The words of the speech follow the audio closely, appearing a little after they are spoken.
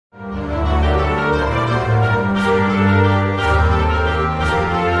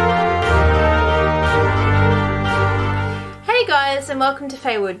welcome to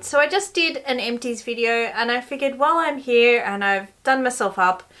Faewood. So I just did an empties video and I figured while I'm here and I've done myself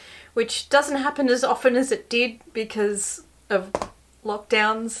up, which doesn't happen as often as it did because of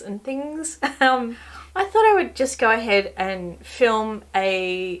lockdowns and things, I thought I would just go ahead and film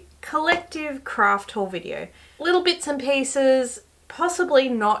a collective craft haul video. Little bits and pieces, possibly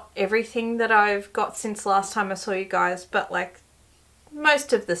not everything that I've got since last time I saw you guys, but like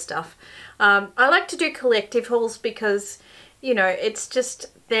most of the stuff. I like to do collective hauls because, you know, it's just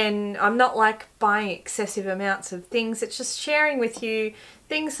then I'm not like buying excessive amounts of things. It's just sharing with you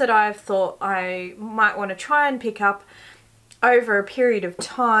things that I've thought I might want to try and pick up over a period of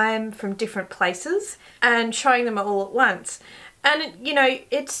time from different places and showing them all at once. And, you know,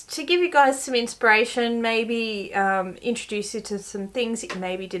 it's to give you guys some inspiration, maybe introduce you to some things that you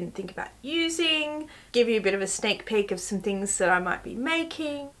maybe didn't think about using, give you a bit of a sneak peek of some things that I might be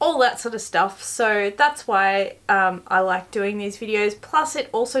making, all that sort of stuff. So that's why I like doing these videos. Plus it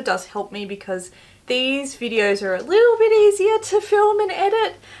also does help me because these videos are a little bit easier to film and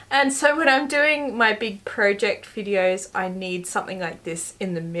edit. And so when I'm doing my big project videos, I need something like this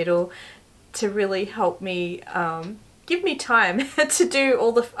in the middle to really help me give me time to do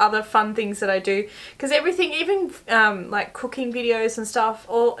all the other fun things that I do, because everything, even like cooking videos and stuff,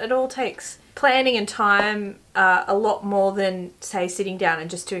 it all takes planning and time a lot more than say sitting down and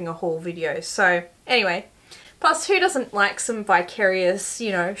just doing a haul video. So anyway, plus who doesn't like some vicarious,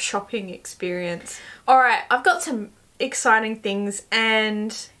 you know, shopping experience? Alright, I've got some exciting things,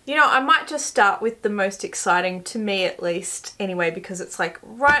 and you know, I might just start with the most exciting, to me at least anyway, because it's like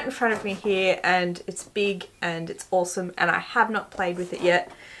right in front of me here and it's big and it's awesome and I have not played with it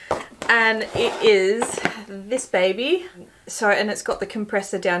yet. And it is this baby. So, and it's got the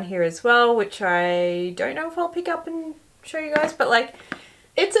compressor down here as well, which I don't know if I'll pick up and show you guys, but like,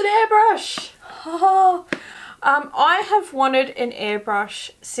 it's an airbrush. Oh. I have wanted an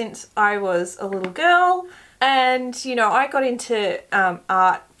airbrush since I was a little girl. And, you know, I got into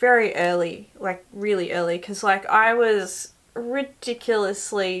art very early, like really early, because like I was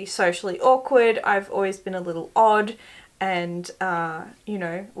ridiculously socially awkward. I've always been a little odd and, you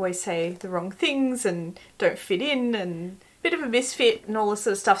know, always say the wrong things and don't fit in and a bit of a misfit and all this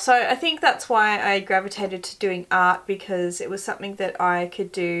sort of stuff. So I think that's why I gravitated to doing art, because it was something that I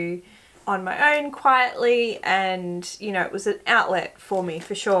could do on my own quietly, and you know, it was an outlet for me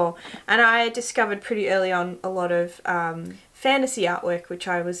for sure. And I discovered pretty early on a lot of fantasy artwork which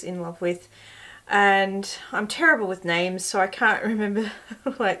I was in love with, and I'm terrible with names so I can't remember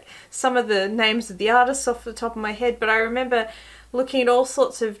like some of the names of the artists off the top of my head, but I remember looking at all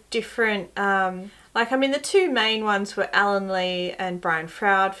sorts of different like, I mean, the two main ones were Alan Lee and Brian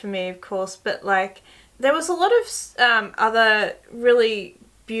Froud for me, of course, but like there was a lot of other really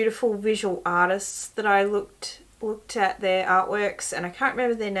beautiful visual artists that I looked at their artworks, and I can't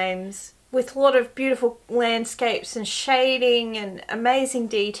remember their names, with a lot of beautiful landscapes and shading and amazing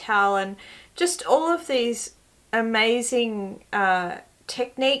detail and just all of these amazing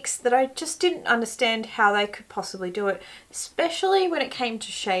techniques that I just didn't understand how they could possibly do it, especially when it came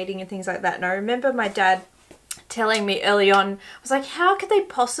to shading and things like that. And I remember my dad telling me early on, I was like, how could they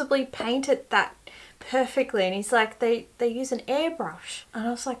possibly paint it that perfectly? And he's like, they use an airbrush. And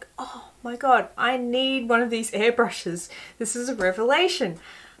I was like, oh my god, I need one of these airbrushes. This is a revelation.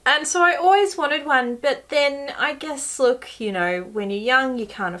 And so I always wanted one, but then I guess, look, you know, when you're young you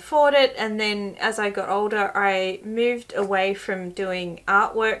can't afford it. And then as I got older I moved away from doing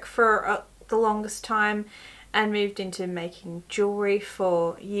artwork for the longest time and moved into making jewellery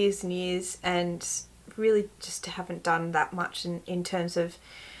for years and years, and really just haven't done that much in terms of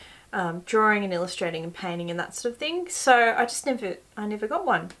drawing and illustrating and painting and that sort of thing. So I just never got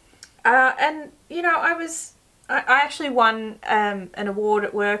one. And you know, I actually won an award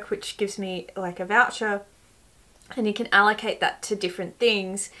at work which gives me like a voucher, and you can allocate that to different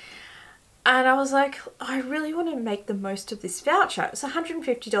things. And I was like, I really want to make the most of this voucher. It's a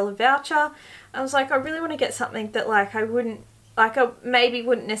 $150 voucher. I was like, I really want to get something that like I maybe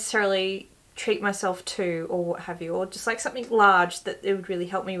wouldn't necessarily treat myself to, or what have you, or just like something large that it would really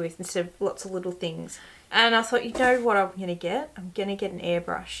help me with instead of lots of little things. And I thought, you know what I'm gonna get? I'm gonna get an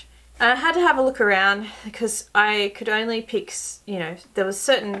airbrush. And I had to have a look around because I could only pick, you know, there was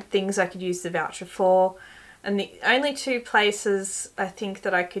certain things I could use the voucher for, and the only two places I think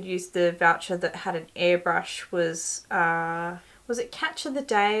that I could use the voucher that had an airbrush was it Catch of the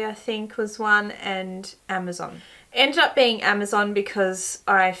Day, I think was one, and Amazon. Ended up being Amazon because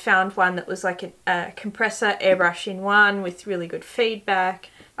I found one that was like a compressor airbrush in one with really good feedback.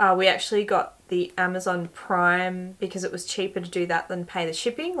 We actually got the Amazon Prime because it was cheaper to do that than pay the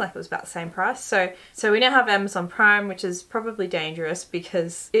shipping, like it was about the same price. So we now have Amazon Prime, which is probably dangerous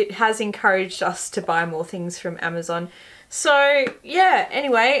because it has encouraged us to buy more things from Amazon. So yeah,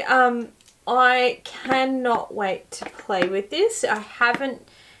 anyway, I cannot wait to play with this. I haven't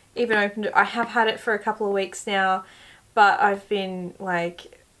even opened it. I have had it for a couple of weeks now, but I've been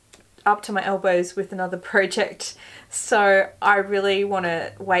like up to my elbows with another project, so I really want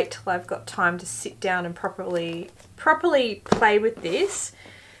to wait till I've got time to sit down and properly play with this.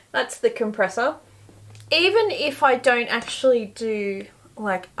 That's the compressor. Even if I don't actually do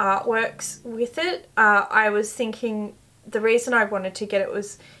like artworks with it, I was thinking the reason I wanted to get it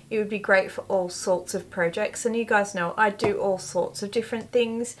was it would be great for all sorts of projects, and you guys know I do all sorts of different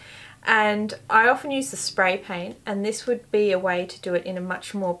things. And I often use the spray paint, and this would be a way to do it in a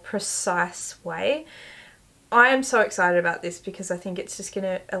much more precise way. I am so excited about this because I think it's just going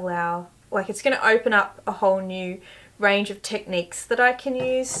to allow, like it's going to open up a whole new range of techniques that I can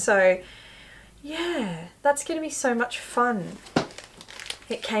use. So yeah, that's going to be so much fun.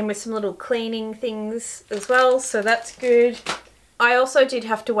 It came with some little cleaning things as well, so that's good. I also did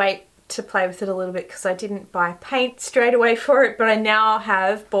have to wait to play with it a little bit because I didn't buy paint straight away for it, but I now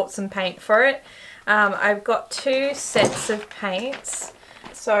have bought some paint for it. I've got 2 sets of paints.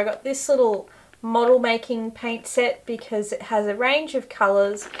 So I got this little model making paint set because it has a range of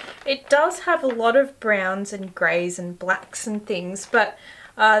colours. It does have a lot of browns and greys and blacks and things, but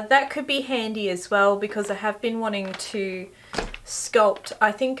that could be handy as well because I have been wanting to sculpt.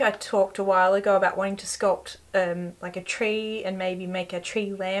 I think I talked a while ago about wanting to sculpt like a tree and maybe make a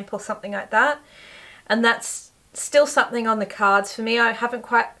tree lamp or something like that, and that's still something on the cards for me. I haven't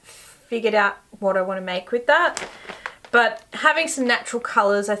quite figured out what I want to make with that, but having some natural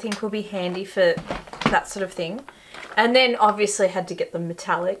colours I think will be handy for that sort of thing. And then obviously had to get the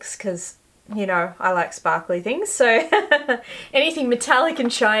metallics because, you know, I like sparkly things, so anything metallic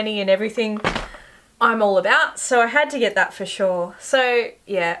and shiny and everything I'm all about, so I had to get that for sure. So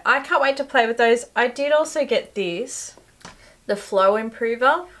yeah, I can't wait to play with those. I did also get this, the Flow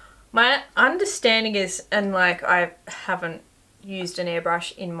Improver. My understanding is, and like I haven't used an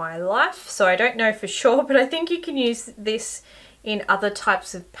airbrush in my life, so I don't know for sure, but I think you can use this in other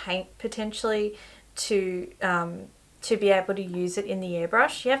types of paint potentially to be able to use it in the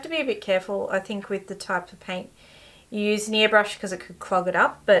airbrush. You have to be a bit careful, I think, with the type of paint you use in the airbrush because it could clog it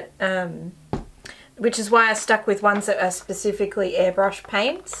up, but which is why I stuck with ones that are specifically airbrush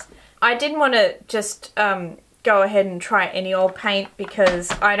paints. I didn't want to just go ahead and try any old paint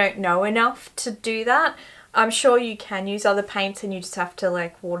because I don't know enough to do that. I'm sure you can use other paints and you just have to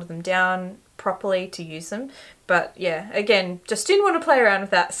like water them down properly to use them. But yeah, again, just didn't want to play around with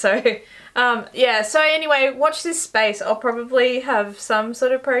that. So yeah, so anyway, watch this space. I'll probably have some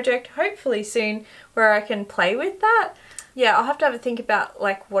sort of project hopefully soon where I can play with that. Yeah, I'll have to have a think about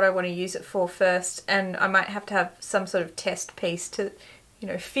like what I want to use it for first, and I might have to have some sort of test piece to, you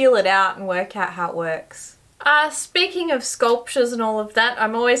know, feel it out and work out how it works. Speaking of sculptures and all of that,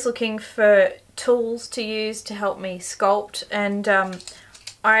 I'm always looking for tools to use to help me sculpt, and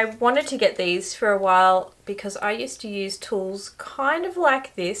I wanted to get these for a while because I used to use tools kind of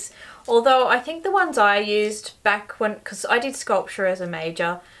like this, although I think the ones I used back when, because I did sculpture as a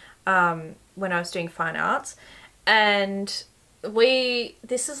major when I was doing fine arts, and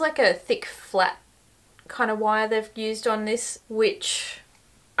this is like a thick flat kind of wire they've used on this, which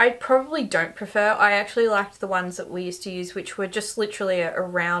I probably don't prefer. I actually liked the ones that we used to use, which were just literally a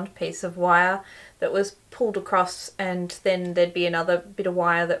round piece of wire that was pulled across, and then there'd be another bit of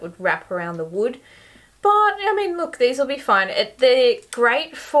wire that would wrap around the wood. But I mean, look, these will be fine. They're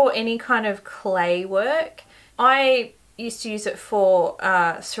great for any kind of clay work. I used to use it for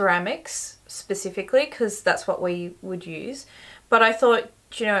ceramics specifically because that's what we would use, but I thought,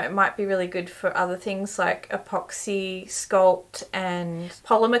 you know, it might be really good for other things like Apoxie Sculpt and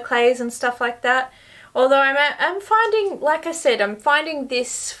polymer clays and stuff like that. Although I'm finding, like I said, I'm finding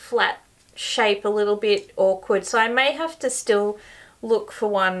this flat shape a little bit awkward, so I may have to still look for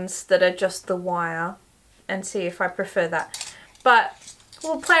ones that are just the wire and see if I prefer that. But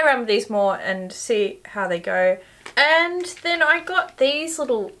we'll play around with these more and see how they go. And then I got these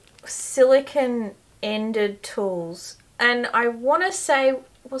little silicone ended tools, and I want to say,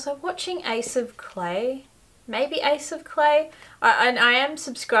 was I watching Ace of Clay? Maybe Ace of Clay? And I am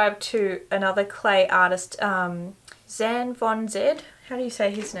subscribed to another clay artist, Zan Von Zed. How do you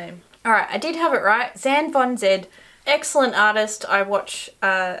say his name? Alright, I did have it right. Zan Von Zed. Excellent artist.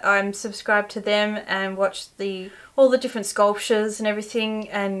 I'm subscribed to them and watch all the different sculptures and everything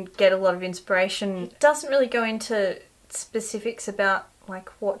and get a lot of inspiration. It doesn't really go into specifics about like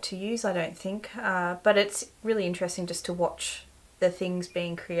what to use, I don't think, but it's really interesting just to watch the things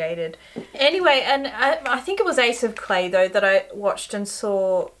being created. Anyway, and I think it was Ace of Clay though that I watched and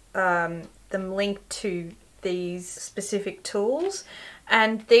saw them linked to these specific tools,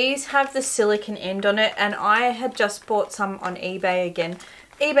 and these have the silicone end on it, and I had just bought some on eBay again.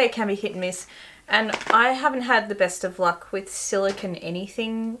 eBay can be hit and miss, and I haven't had the best of luck with silicone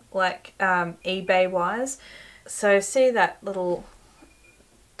anything like eBay wise. So see that little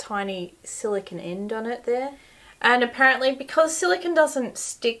tiny silicone end on it there? And apparently because silicone doesn't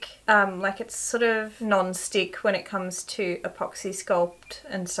stick, like it's sort of non-stick when it comes to Apoxie Sculpt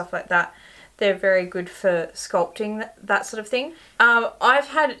and stuff like that, they're very good for sculpting, that sort of thing. I've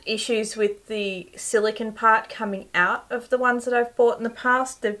had issues with the silicone part coming out of the ones that I've bought in the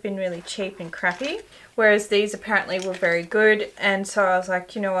past. They've been really cheap and crappy, whereas these apparently were very good. And so I was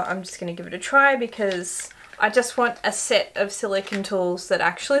like, you know what, I'm just going to give it a try because I just want a set of silicone tools that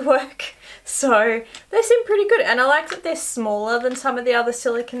actually work. So they seem pretty good, and I like that they're smaller than some of the other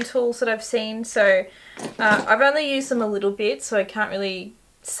silicone tools that I've seen. So I've only used them a little bit, so I can't really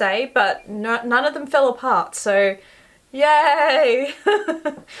say, but none of them fell apart, so yay!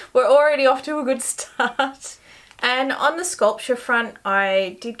 We're already off to a good start. And on the sculpture front,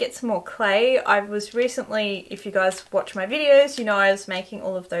 I did get some more clay. I was recently, if you guys watch my videos, you know I was making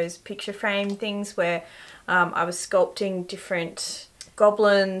all of those picture frame things where I was sculpting different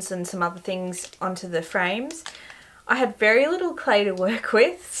goblins and some other things onto the frames. I had very little clay to work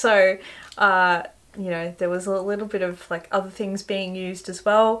with, so you know, there was a little bit of like other things being used as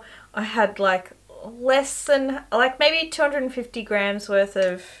well. I had like less than, like maybe 250 grams worth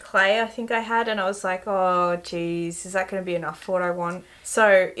of clay I think I had, and I was like, oh geez, is that going to be enough for what I want?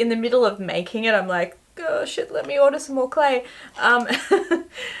 So in the middle of making it, I'm like, oh shit, let me order some more clay.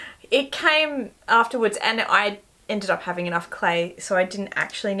 It came afterwards, and I ended up having enough clay, so I didn't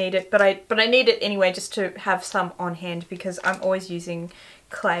actually need it, but I need it anyway just to have some on hand because I'm always using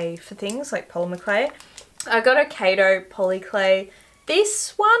clay for things like polymer clay. I got a Kato Polyclay.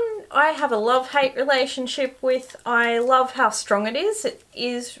 This one I have a love-hate relationship with. I love how strong it is. It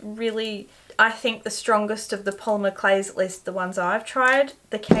is really, I think, the strongest of the polymer clays, at least the ones I've tried,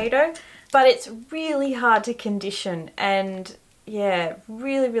 the Kato. But it's really hard to condition, and yeah,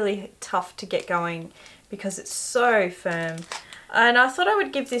 really tough to get going because it's so firm. And I thought I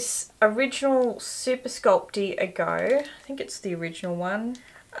would give this original Super Sculpty a go. I think it's the original one.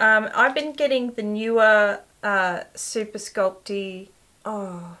 I've been getting the newer Super Sculpty.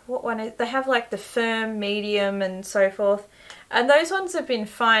 Oh, what one is? They have like the firm, medium, and so forth. And those ones have been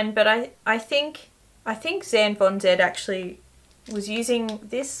fine, but I think Zan Von Zed actually was using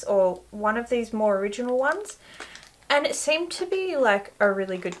this or one of these more original ones. And it seemed to be like a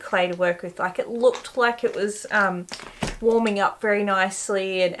really good clay to work with. Like it looked like it was warming up very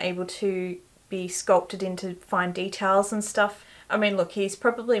nicely and able to be sculpted into fine details and stuff. I mean, look, he's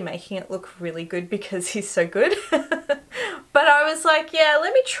probably making it look really good because he's so good. But I was like, yeah,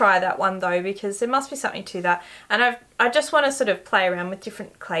 let me try that one though, because there must be something to that. And I just want to sort of play around with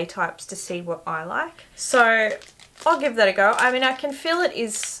different clay types to see what I like. So I'll give that a go. I mean, I can feel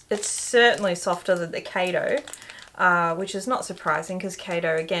it's certainly softer than the Kato, which is not surprising because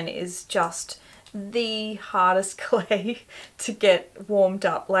Kato, again, is just the hardest clay to get warmed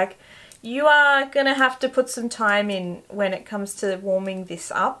up. Like, you are going to have to put some time in when it comes to warming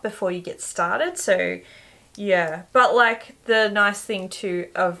this up before you get started. So yeah, but like the nice thing too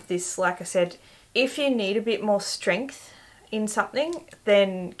of this, like I said, if you need a bit more strength in something,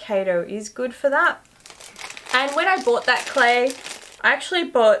 then Kato is good for that. And when I bought that clay, I actually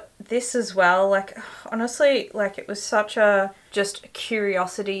bought this as well. Like, honestly, like it was such a just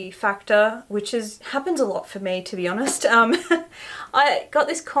curiosity factor, which happens a lot for me, to be honest. I got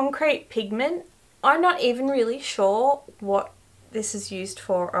this concrete pigment. I'm not even really sure what this is used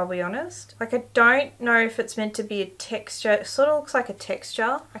for, I'll be honest. Like, I don't know if it's meant to be a texture. It sort of looks like a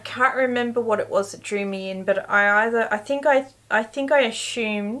texture. I can't remember what it was that drew me in, but I think I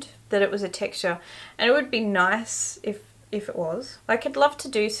assumed that it was a texture, and it would be nice if it was. Like, I'd love to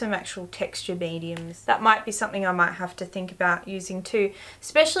do some actual texture mediums. That might be something I might have to think about using too,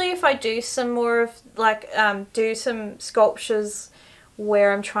 especially if I do some more of like do some sculptures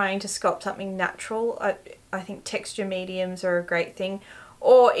where I'm trying to sculpt something natural. I think texture mediums are a great thing,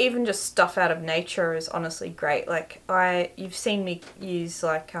 or even just stuff out of nature is honestly great. Like, you've seen me use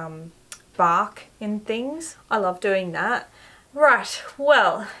like bark in things. I love doing that. Right,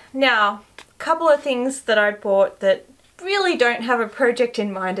 well, now a couple of things that I bought that really don't have a project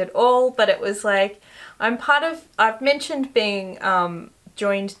in mind at all, but it was like, I've mentioned being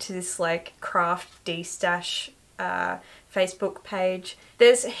joined to this like craft D-stash Facebook page.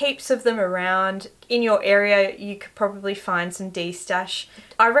 There's heaps of them around. In your area you could probably find some D-stash.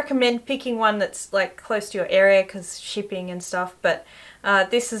 I recommend picking one that's like close to your area because shipping and stuff, but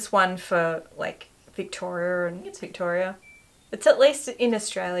this is one for like Victoria, and it's Victoria. It's at least in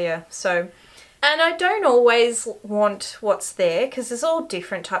Australia, so. And I don't always want what's there because there's all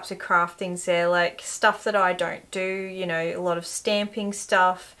different types of craft things there, like stuff that I don't do, you know, a lot of stamping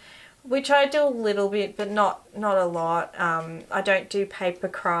stuff, which I do a little bit, but not a lot. I don't do paper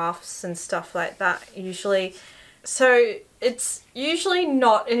crafts and stuff like that usually. So it's usually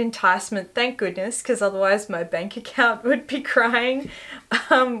not an enticement, thank goodness, because otherwise my bank account would be crying,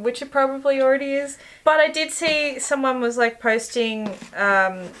 which it probably already is. But I did see someone was like posting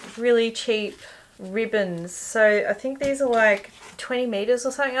really cheap ribbons. So I think these are like 20 meters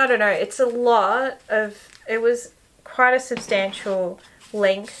or something. I don't know. It's a lot of, it was quite a substantial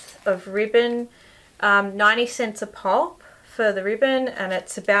length of ribbon. 90 cents a pop for the ribbon, and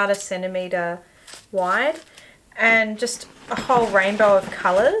it's about 1 centimeter wide. And just a whole rainbow of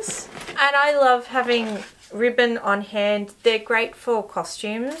colours. And I love having ribbon on hand. They're great for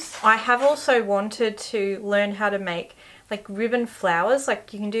costumes. I have also wanted to learn how to make like ribbon flowers,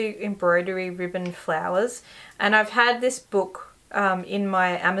 like you can do embroidery ribbon flowers. And I've had this book in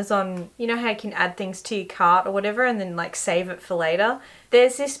my Amazon, you know how you can add things to your cart or whatever and then like save it for later.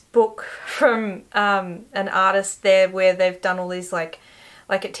 There's this book from an artist there where they've done all these like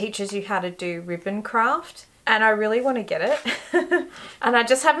it teaches you how to do ribbon craft. And I really want to get it. And I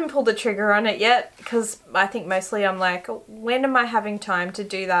just haven't pulled the trigger on it yet because I think mostly I'm like, when am I having time to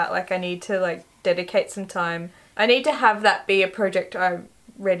do that? Like I need to like dedicate some time. I need to have that be a project I'm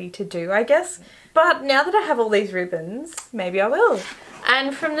ready to do, I guess. But now that I have all these ribbons, maybe I will.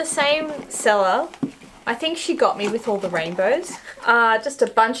 And from the same seller, I think she got me with all the rainbows. Just a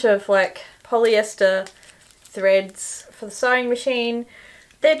bunch of like polyester threads for the sewing machine.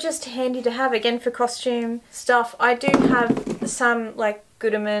 They're just handy to have, again, for costume stuff. I do have some like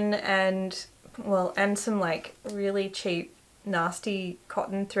Gooderman and, well, and some like really cheap, nasty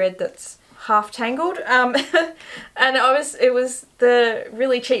cotton thread that's half tangled. And it was the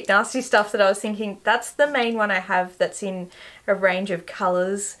really cheap, nasty stuff that I was thinking, that's the main one I have that's in a range of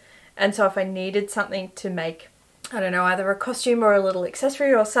colours. And so if I needed something to make, I don't know, either a costume or a little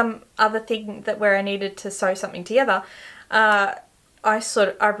accessory or some other thing that where I needed to sew something together,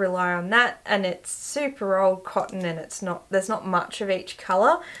 I rely on that, and it's super old cotton and there's not much of each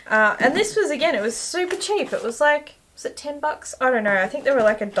colour. And this was, again, it was super cheap. It was like, was it 10 bucks? I don't know. I think they were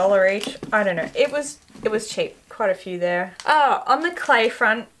like $1 each. I don't know. It was cheap. Quite a few there. Oh, on the clay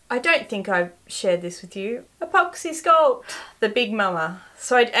front, I don't think I've shared this with you. Apoxie Sculpt, the big mama.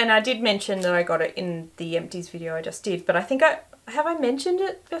 So I did mention that I got it in the empties video I just did, but I think have I mentioned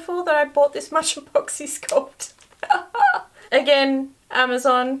it before that I bought this much Apoxie Sculpt? Again,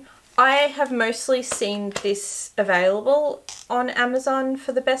 Amazon. I have mostly seen this available on Amazon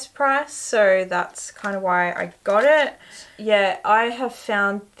for the best price, so that's kind of why I got it. Yeah, I have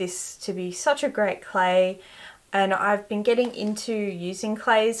found this to be such a great clay, and I've been getting into using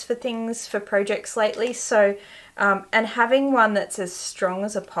clays for things, for projects lately, so and having one that's as strong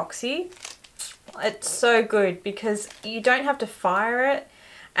as epoxy, it's so good because you don't have to fire it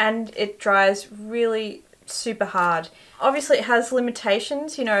and it dries really super hard. Obviously it has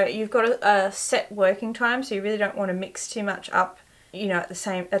limitations, you know, you've got a set working time, so you really don't want to mix too much up, you know,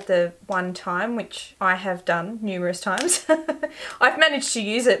 at the one time, which I have done numerous times. I've managed to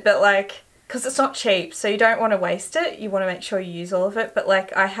use it, but like, because it's not cheap, so you don't want to waste it, you want to make sure you use all of it, but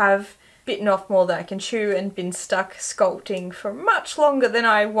like I have bitten off more than I can chew and been stuck sculpting for much longer than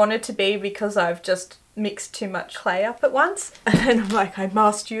I wanted to be because I've just mixed too much clay up at once, and then I'm like, I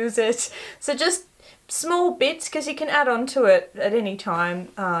must use it. So just small bits, because you can add on to it at any time.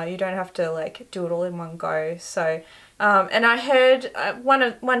 You don't have to like do it all in one go. So and I heard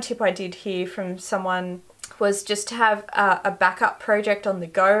one tip I did hear from someone was just to have a backup project on the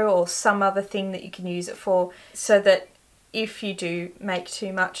go or some other thing that you can use it for, so that if you do make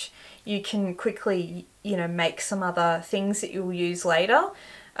too much, you can quickly, you know, make some other things that you'll use later.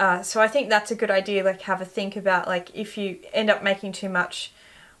 So I think that's a good idea, like have a think about like if you end up making too much,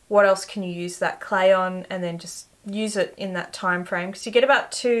 what else can you use that clay on, and then just use it in that time frame, because you get about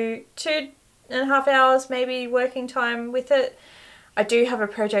two and a half hours maybe working time with it. I do have a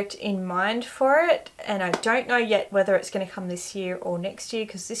project in mind for it, and I don't know yet whether it's going to come this year or next year,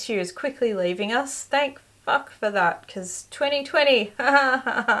 because this year is quickly leaving us. Thank fuck for that, because 2020.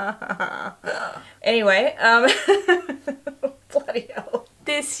 Anyway, bloody hell.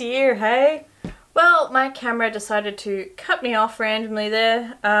 This year, hey? Well, my camera decided to cut me off randomly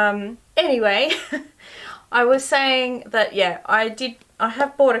there. Anyway, I was saying that, yeah, I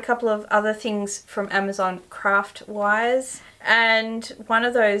have bought a couple of other things from Amazon craft-wise, and one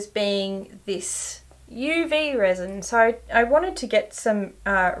of those being this UV resin. So I wanted to get some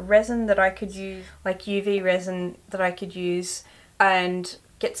resin that I could use, like UV resin that I could use, and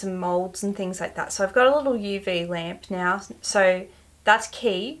get some molds and things like that. So I've got a little UV lamp now, so that's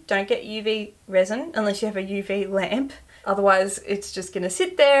key. Don't get UV resin unless you have a UV lamp. Otherwise it's just going to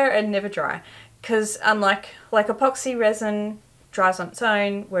sit there and never dry. Because unlike epoxy resin dries on its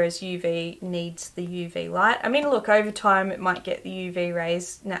own, whereas UV needs the UV light. I mean, look, over time it might get the UV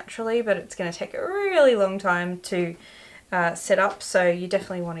rays naturally, but it's going to take a really long time to set up, so you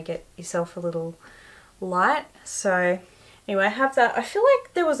definitely want to get yourself a little light. So anyway, I have that. I feel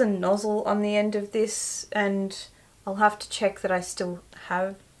like there was a nozzle on the end of this, and I'll have to check that I still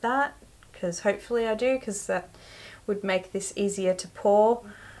have that, because hopefully I do, because that would make this easier to pour.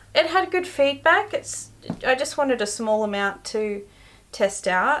 It had good feedback. I just wanted a small amount to test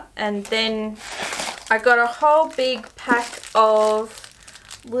out, and then I got a whole big pack of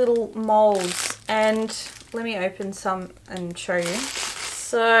little molds, and let me open some and show you.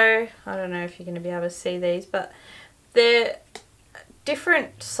 So I don't know if you're going to be able to see these, but they're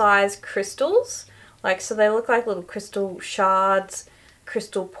different size crystals, so they look like little crystal shards,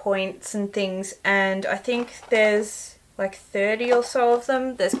 crystal points and things, and I think there's like 30 or so of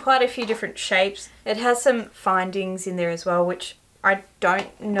them. There's quite a few different shapes. It has some findings in there as well, which I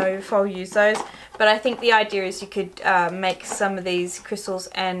don't know if I'll use those, but I think the idea is you could make some of these crystals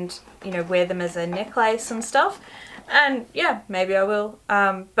and, you know, wear them as a necklace and stuff, and yeah, maybe I will,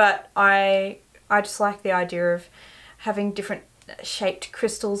 but I just like the idea of having different shaped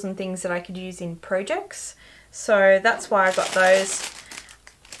crystals and things that I could use in projects, so that's why I got those.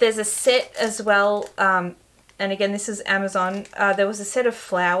 There's a set as well, and again, this is Amazon. There was a set of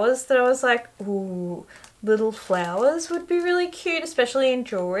flowers that I was like, ooh, little flowers would be really cute, especially in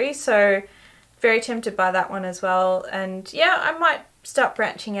jewellery. So very tempted by that one as well. And yeah, I might start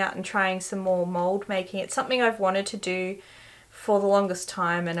branching out and trying some more mould making. It's something I've wanted to do for the longest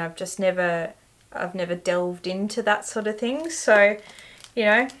time, and I've never delved into that sort of thing. So, you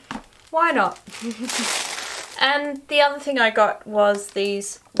know, why not? And the other thing I got was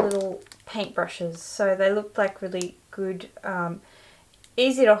these little paintbrushes. So they looked like really good,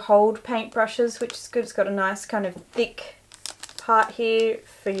 easy to hold paintbrushes, which is good. It's got a nice kind of thick part here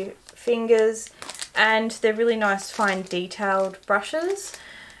for your fingers, and they're really nice fine detailed brushes,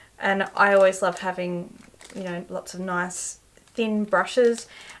 and I always love having, you know, lots of nice thin brushes.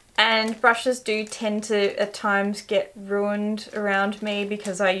 And brushes do tend to at times get ruined around me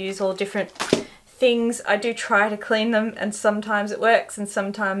because I use all different things. I do try to clean them, and sometimes it works and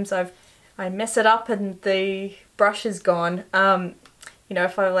sometimes I mess it up and the brush is gone. You know,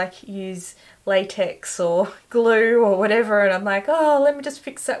 if I like use latex or glue or whatever, and I'm like, oh, let me just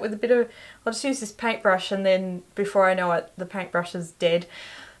fix that with a bit of, I'll just use this paintbrush, and then before I know it, the paintbrush is dead.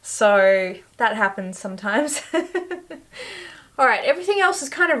 So that happens sometimes. Alright, everything else is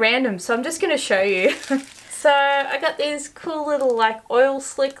kind of random, so I'm just going to show you. So I got these cool little like oil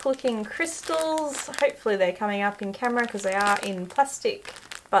slick looking crystals. Hopefully they're coming up in camera because they are in plastic.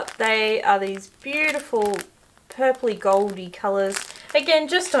 But they are these beautiful purpley goldy colours. Again,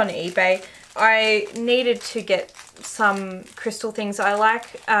 just on eBay. I needed to get some crystal things I like.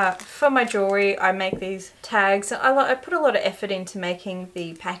 For my jewellery, I make these tags. I put a lot of effort into making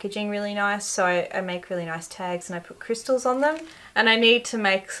the packaging really nice, so I make really nice tags and I put crystals on them. And I need to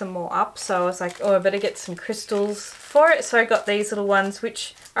make some more up, so I was like, oh, I better get some crystals for it. So I got these little ones,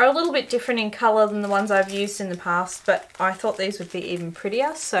 which are a little bit different in colour than the ones I've used in the past, but I thought these would be even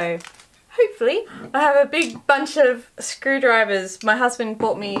prettier, so hopefully. I have a big bunch of screwdrivers. My husband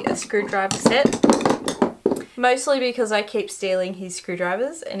bought me a screwdriver set, mostly because I keep stealing his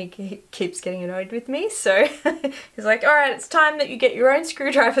screwdrivers and he keeps getting annoyed with me, so he's like, alright, it's time that you get your own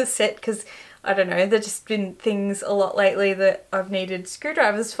screwdriver set, because I don't know, there's just been things a lot lately that I've needed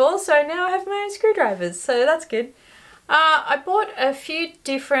screwdrivers for, so now I have my own screwdrivers, so that's good. I bought a few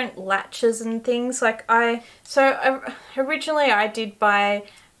different latches and things, originally I did buy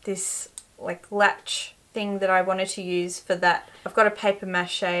this like latch thing that I wanted to use for that. I've got a paper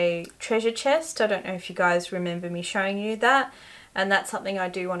mache treasure chest. I don't know if you guys remember me showing you that, and that's something I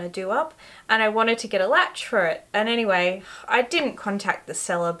do want to do up, and I wanted to get a latch for it. And anyway, I didn't contact the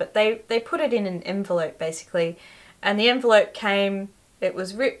seller, but they put it in an envelope basically, and the envelope came, it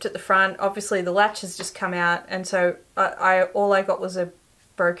was ripped at the front. Obviously the latch has just come out, and so all I got was a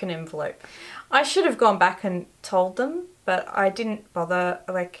broken envelope. I should have gone back and told them, but I didn't bother,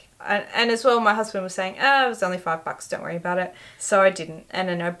 and as well my husband was saying, it was only $5, don't worry about it. So I didn't, and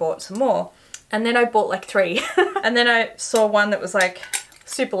then I bought some more. and then I bought like 3. And then I saw one that was like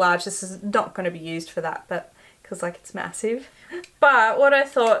super large. This is not going to be used for that, but because like it's massive. But what I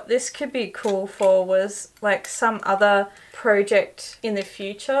thought this could be cool for was like some other project in the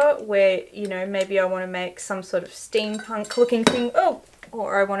future where, you know, maybe I want to make some sort of steampunk looking thing. Oh,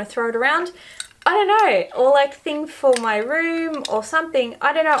 or I want to throw it around. I don't know. Or like thing for my room or something.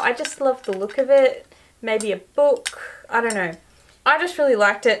 I don't know. I just love the look of it. Maybe a book. I don't know. I just really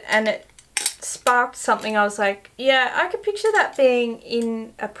liked it, and it sparked something. I was like, yeah, I could picture that being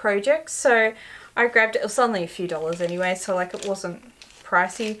in a project. So I grabbed it. It was only a few dollars anyway, so like it wasn't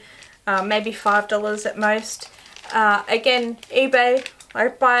pricey. Maybe $5 at most. Again, eBay. I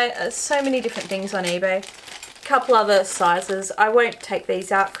buy so many different things on eBay. A couple other sizes. I won't take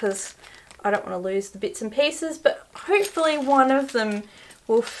these out because I don't want to lose the bits and pieces, but hopefully one of them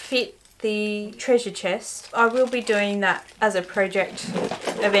will fit the treasure chest. I will be doing that as a project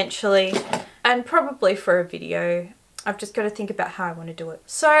eventually, and probably for a video. I've just got to think about how I want to do it.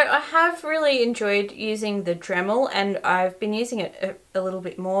 So I have really enjoyed using the Dremel, and I've been using it a little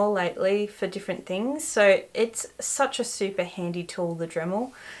bit more lately for different things. So it's such a super handy tool, the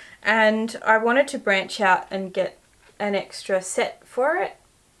Dremel, and I wanted to branch out and get an extra set for it,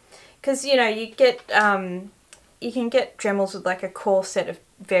 because you know you can get Dremels with like a core set of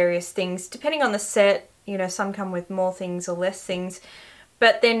various things depending on the set. You know, some come with more things or less things,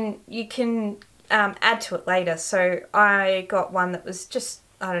 but then you can add to it later. So I got one that was just,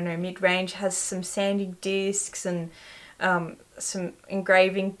 I don't know, mid-range, has some sanding discs and some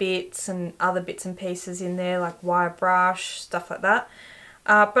engraving bits and other bits and pieces in there, like wire brush, stuff like that.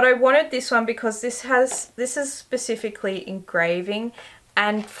 But I wanted this one because this is specifically engraving,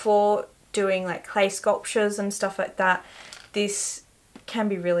 and for doing like clay sculptures and stuff like that, this can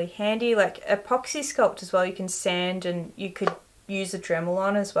be really handy. Like Apoxie Sculpt as well, you can sand, and you could use a Dremel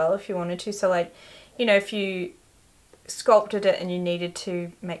on as well if you wanted to. So like, you know, if you sculpted it and you needed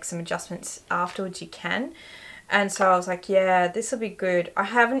to make some adjustments afterwards, you can. And so I was like, yeah, this will be good. I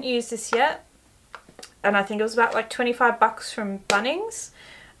haven't used this yet, and I think it was about like 25 bucks from Bunnings.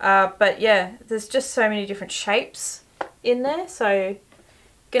 But yeah, there's just so many different shapes in there, so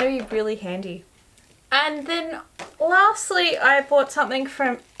gonna be really handy. And then lastly, I bought something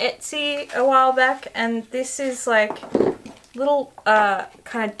from Etsy a while back, and this is like little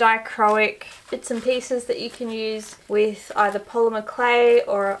kind of dichroic bits and pieces that you can use with either polymer clay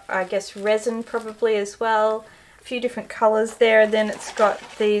or I guess resin probably as well. A few different colours there, and then it's got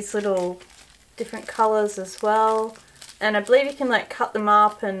these little different colours as well. And I believe you can like cut them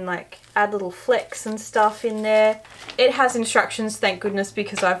up and like add little flecks and stuff in there. It has instructions, thank goodness,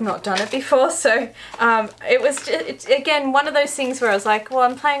 because I've not done it before. So it's again one of those things where I was like, well,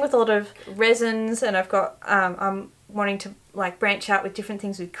 I'm playing with a lot of resins, and I've got I'm wanting to like branch out with different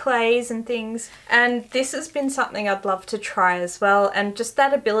things with clays and things, and this has been something I'd love to try as well, and just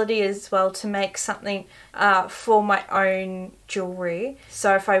that ability as well to make something for my own jewellery.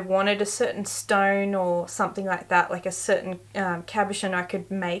 So if I wanted a certain stone or something like that, like a certain cabochon, I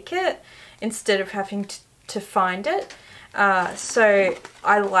could make it instead of having to find it. So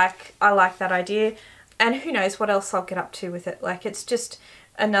I like that idea, and who knows what else I'll get up to with it. Like, it's just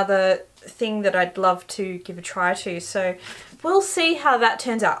another thing that I'd love to give a try to. So we'll see how that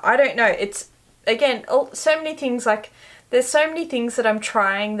turns out. I don't know. It's, again, so many things, like there's so many things that I'm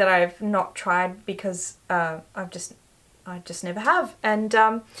trying that I've not tried because I just never have, and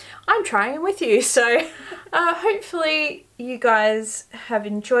I'm trying them with you. So hopefully you guys have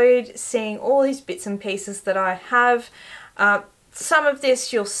enjoyed seeing all these bits and pieces that I have. Some of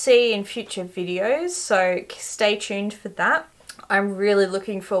this you'll see in future videos, so stay tuned for that. I'm really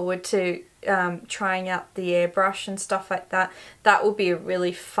looking forward to trying out the airbrush and stuff like that. That will be a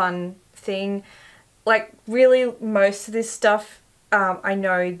really fun thing. Like, really, most of this stuff, I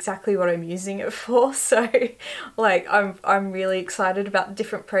know exactly what I'm using it for. So, like, I'm really excited about the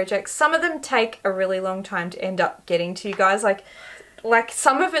different projects. Some of them take a really long time to end up getting to you guys. Like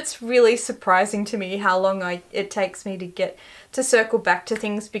some of it's really surprising to me how long it takes me to get to circle back to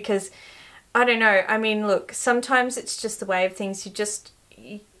things, because I don't know. I mean, look, sometimes it's just the way of things.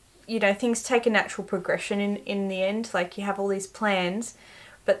 You know, things take a natural progression in the end. Like, you have all these plans,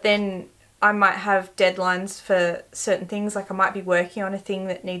 but then I might have deadlines for certain things. Like, I might be working on a thing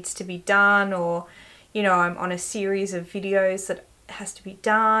that needs to be done, or, you know, I'm on a series of videos that has to be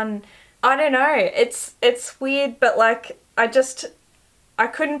done. I don't know. It's weird, but like, I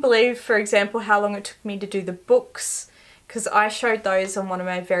couldn't believe, for example, how long it took me to do the books, because I showed those on one of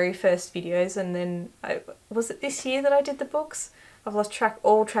my very first videos, and then was it this year that I did the books? I've lost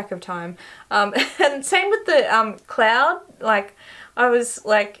all track of time. And same with the cloud. Like, I was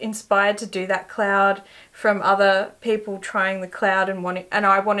like inspired to do that cloud from other people trying the cloud and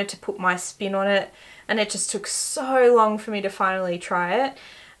I wanted to put my spin on it, and it just took so long for me to finally try it,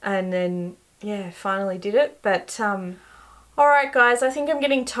 and then yeah, finally did it. But alright guys, I think I'm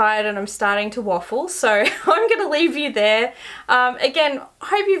getting tired and I'm starting to waffle, so I'm going to leave you there. Again,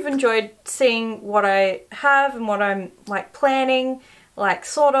 hope you've enjoyed seeing what I have and what I'm like planning, like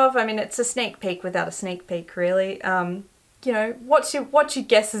sort of. I mean, it's a sneak peek without a sneak peek really. You know, what's your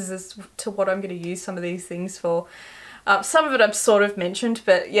guesses as to what I'm going to use some of these things for? Some of it I've sort of mentioned,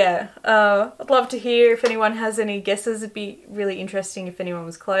 but yeah, I'd love to hear if anyone has any guesses. It'd be really interesting if anyone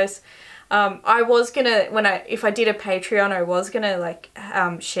was close. I was gonna, if I did a Patreon, I was gonna like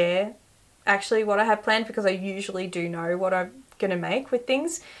share actually what I have planned, because I usually do know what I'm gonna make with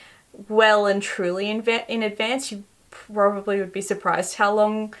things well and truly in advance. You probably would be surprised how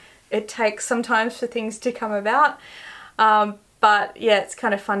long it takes sometimes for things to come about. But yeah, it's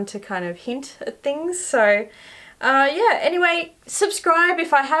kind of fun to kind of hint at things. So yeah, anyway, subscribe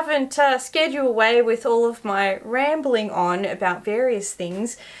if I haven't scared you away with all of my rambling on about various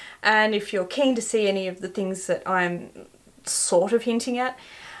things. And if you're keen to see any of the things that I'm sort of hinting at.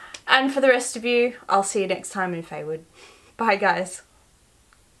 And for the rest of you, I'll see you next time in Faewood. Bye guys.